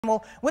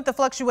Well, with the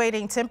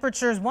fluctuating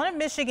temperatures, one of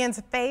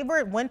Michigan's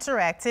favorite winter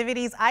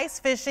activities, ice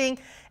fishing,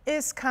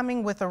 is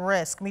coming with a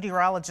risk.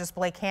 Meteorologist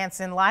Blake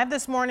Hansen live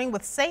this morning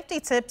with safety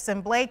tips.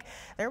 And Blake,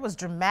 there was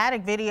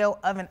dramatic video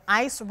of an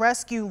ice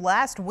rescue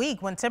last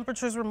week when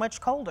temperatures were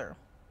much colder.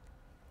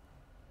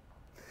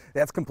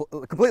 That's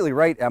completely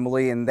right,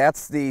 Emily, and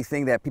that's the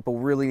thing that people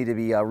really need to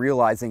be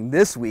realizing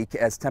this week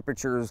as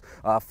temperatures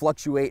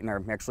fluctuate and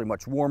are actually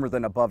much warmer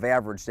than above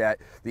average, that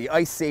the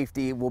ice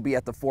safety will be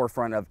at the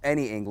forefront of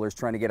any anglers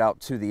trying to get out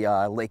to the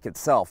lake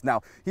itself. Now,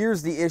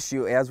 here's the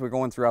issue as we're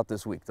going throughout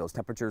this week. Those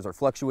temperatures are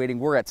fluctuating.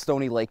 We're at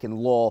Stony Lake in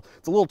Lowell.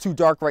 It's a little too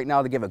dark right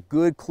now to give a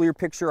good, clear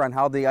picture on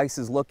how the ice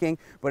is looking,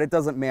 but it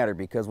doesn't matter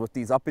because with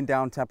these up and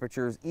down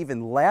temperatures,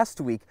 even last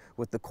week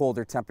with the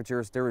colder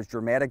temperatures, there was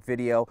dramatic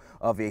video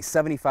of a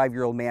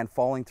 75-year-old man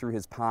falling through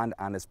his pond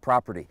on his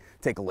property.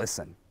 Take a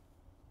listen.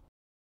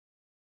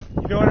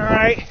 You doing all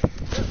right?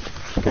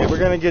 Okay, we're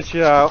gonna get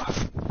you out.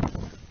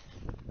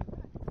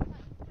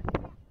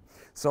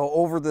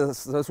 So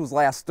this was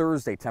last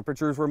Thursday.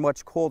 Temperatures were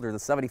much colder. The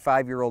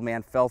 75-year-old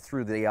man fell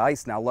through the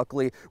ice. Now,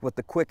 luckily, with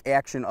the quick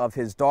action of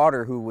his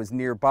daughter, who was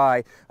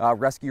nearby,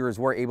 rescuers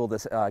were able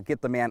to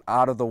get the man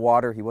out of the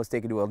water. He was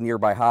taken to a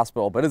nearby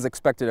hospital, but is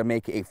expected to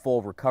make a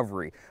full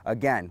recovery.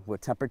 Again,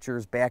 with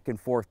temperatures back and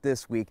forth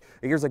this week,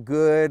 here's a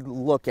good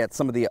look at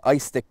some of the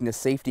ice thickness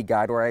safety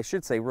guide, or I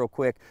should say real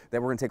quick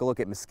that we're going to take a look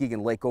at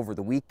Muskegon Lake over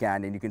the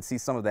weekend, and you can see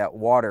some of that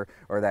water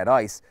or that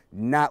ice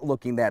not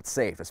looking that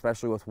safe,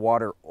 especially with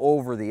water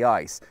over the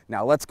ice.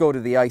 Now let's go to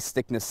the ice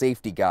thickness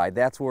safety guide.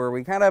 That's where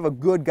we kind of have a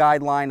good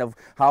guideline of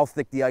how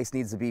thick the ice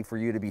needs to be for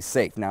you to be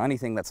safe. Now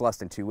anything that's less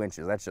than 2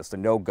 inches, that's just a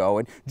no-go,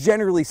 and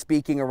generally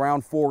speaking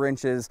around 4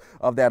 inches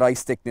of that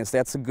ice thickness,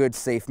 that's a good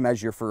safe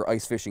measure for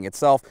ice fishing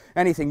itself.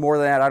 Anything more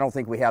than that, I don't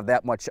think we have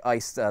that much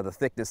ice, the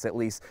thickness at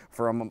least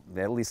from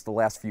at least the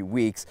last few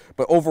weeks.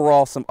 But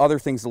overall, some other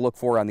things to look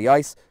for on the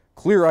ice: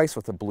 clear ice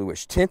with a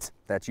bluish tint,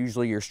 that's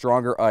usually your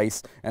stronger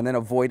ice, and then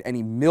avoid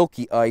any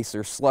milky ice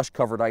or slush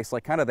covered ice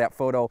like kind of that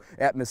photo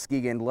at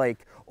Muskegon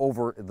Lake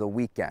over the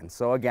weekend.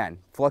 So again,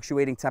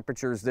 fluctuating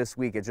temperatures this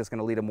week is just going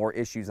to lead to more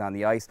issues on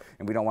the ice,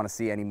 and we don't want to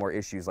see any more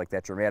issues like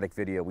that dramatic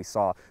video we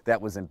saw that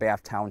was in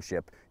Bath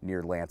Township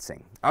near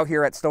Lansing. Out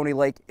here at Stony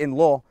Lake in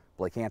Lowell,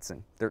 Blake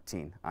Hansen,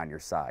 13 on your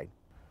side.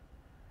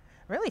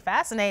 Really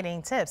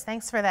fascinating tips.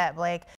 Thanks for that, Blake.